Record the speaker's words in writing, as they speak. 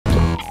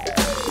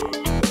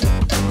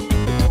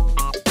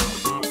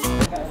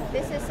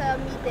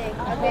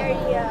very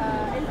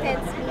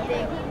intense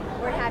meeting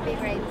we're having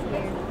right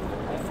here.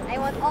 I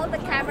want all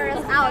the cameras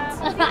out.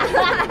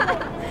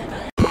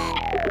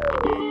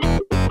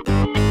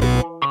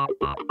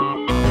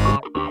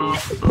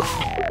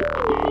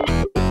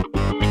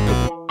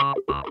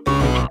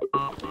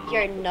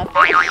 You're nothing.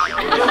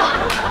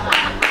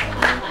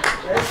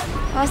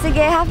 O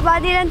sige, half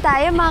body lang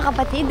tayo mga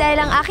kapatid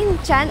dahil ang aking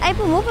tiyan ay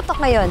pumuputok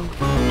ngayon.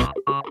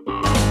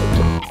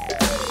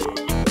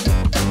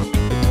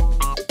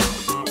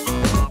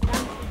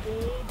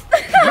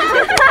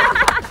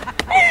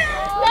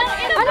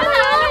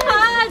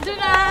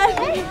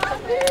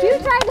 You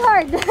tried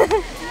hard.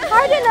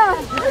 Hard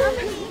enough.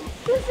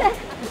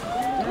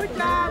 Good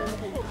job!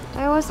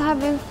 I was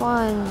having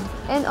fun.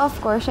 And of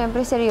course,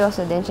 syempre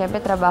seryoso din. Syempre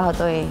trabaho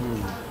to eh.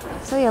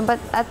 So yun,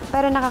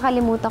 pero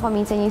nakakalimutan ko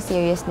minsan yung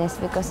seriousness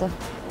because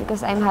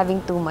I'm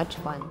having too much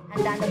fun.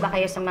 Handa na ba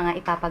kayo sa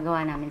mga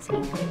ipapagawa namin sa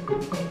inyo?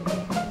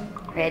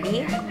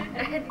 Ready?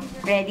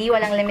 Ready?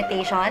 Walang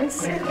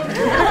limitations?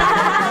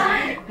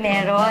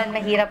 Meron.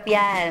 Mahirap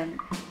yan.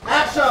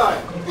 Action!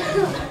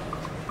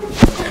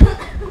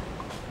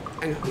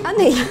 Ano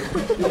eh?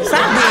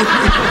 Sabi!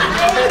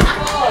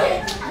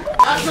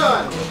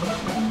 Action!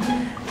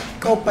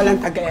 Ikaw palang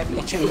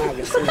taga-FHM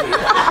Magazine.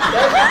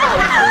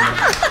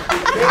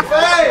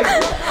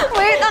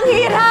 Wait, ang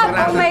hirap!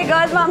 Oh my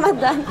God, Mama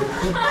Dan.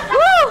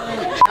 Woo!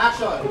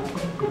 Action!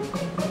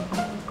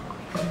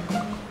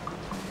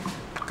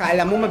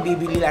 Akala mo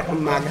mabibili lahat ng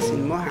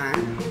magazine mo, ha?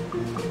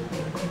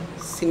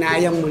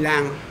 Sinayang mo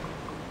lang.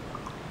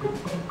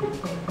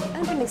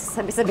 Ano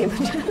pinagsasabi-sabi mo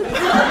dyan?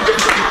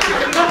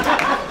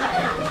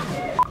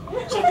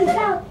 Check this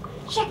out!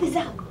 Check this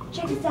out!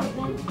 Check this out,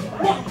 man!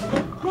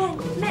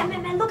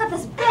 Man, look at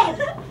this bed!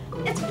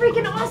 It's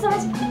freaking awesome!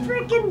 It's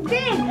freaking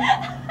big!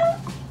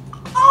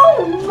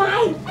 Oh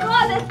my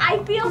God!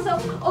 I feel so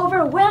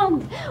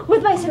overwhelmed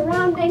with my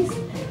surroundings.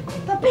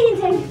 The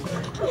painting!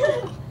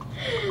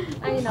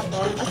 Ay,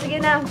 nako. O sige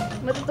na,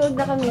 matutulog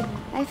na kami.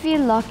 I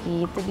feel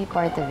lucky to be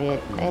part of it.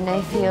 And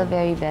I feel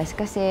very blessed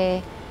kasi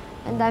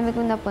ang dami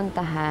kong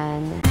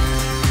napuntahan.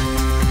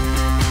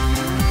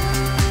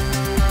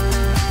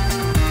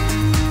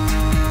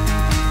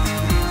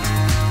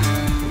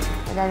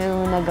 Ang dami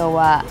kong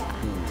nagawa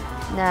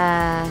na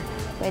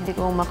pwede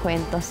kong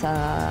makwento sa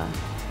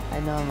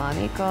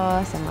mommy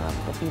ko, sa mga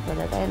people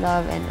that I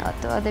love, and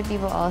to other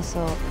people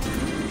also.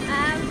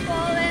 I'm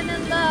falling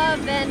in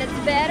love and it's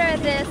better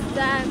this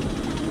time.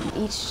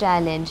 Each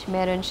challenge,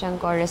 meron siyang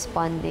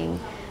corresponding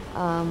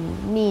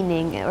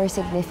meaning or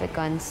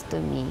significance to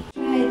me.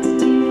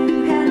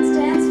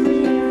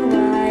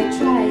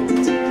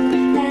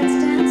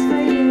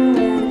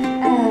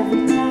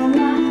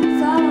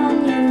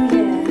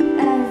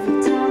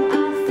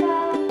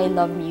 I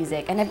love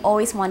music and I've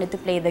always wanted to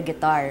play the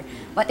guitar.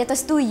 But it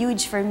was too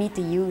huge for me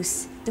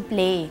to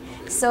play.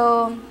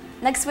 So,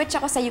 nag-switch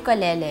ako sa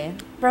ukulele.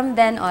 From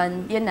then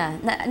on, yun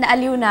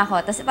naaliw na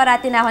ako. Tapos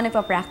parati na ako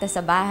nagpa-practice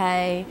sa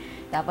bahay.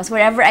 Tapos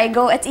wherever I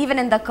go, it's even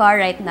in the car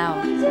right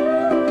now.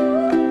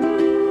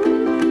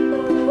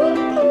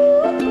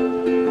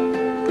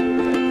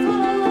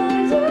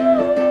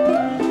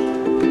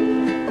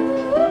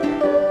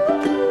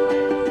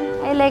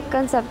 I like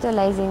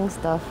conceptualizing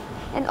stuff.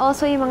 And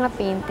also yung mga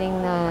painting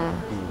na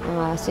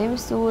mga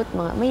swimsuit,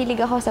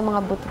 mahilig ako sa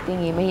mga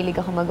butiting eh. Mahilig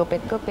ako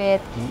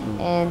magupit-gupit.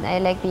 And I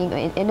like being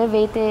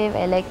innovative.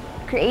 I like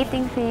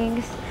creating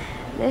things.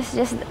 There's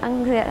just,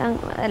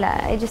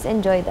 I just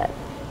enjoy that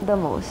the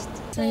most.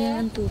 Sayang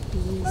ang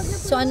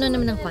two-piece. So ano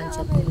naman ang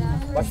concept nila?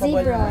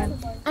 Zebra.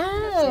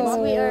 Ah! Since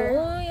we are...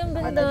 Uy, ang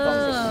ganda!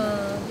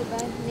 Diba?